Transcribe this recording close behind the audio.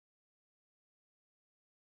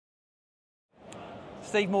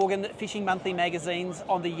Steve Morgan, Fishing Monthly Magazine's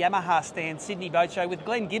on the Yamaha stand, Sydney Boat Show with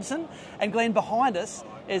Glenn Gibson. And Glenn, behind us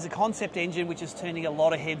is a concept engine which is turning a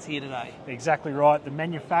lot of heads here today. Exactly right. The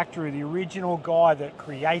manufacturer, the original guy that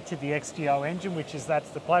created the XTO engine, that's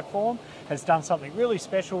the platform, has done something really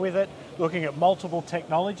special with it, looking at multiple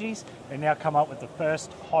technologies, and now come up with the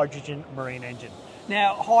first hydrogen marine engine.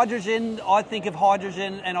 Now, hydrogen, I think of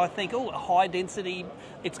hydrogen and I think, oh, high density,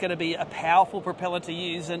 it's going to be a powerful propeller to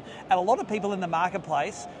use. And a lot of people in the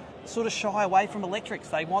marketplace sort of shy away from electrics.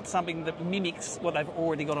 They want something that mimics what they've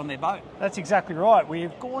already got on their boat. That's exactly right.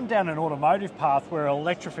 We've gone down an automotive path where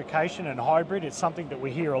electrification and hybrid is something that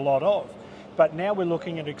we hear a lot of. But now we're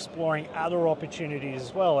looking at exploring other opportunities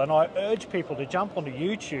as well. And I urge people to jump onto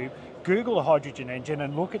YouTube, Google a hydrogen engine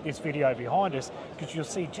and look at this video behind us, because you'll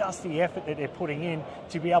see just the effort that they're putting in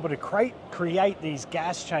to be able to create these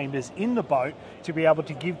gas chambers in the boat to be able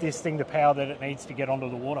to give this thing the power that it needs to get onto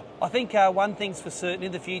the water. I think one thing's for certain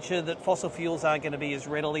in the future, that fossil fuels aren't going to be as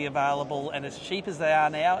readily available and as cheap as they are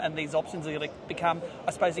now, and these options are going to become,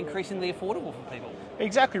 I suppose, increasingly affordable for people.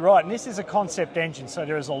 Exactly right, and this is a concept engine, so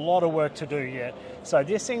there is a lot of work to do yet. So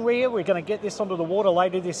this thing we're going to get this onto the water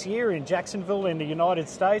later this year in Jacksonville in the United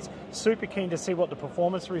States. Super keen to see what the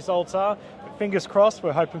performance results are. But fingers crossed,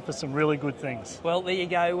 we're hoping for some really good things. Well, there you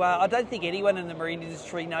go. I don't think anyone in the marine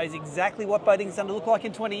industry knows exactly what boating's going to look like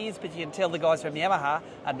in 20 years, but you can tell the guys from Yamaha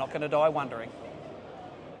are not going to die wondering.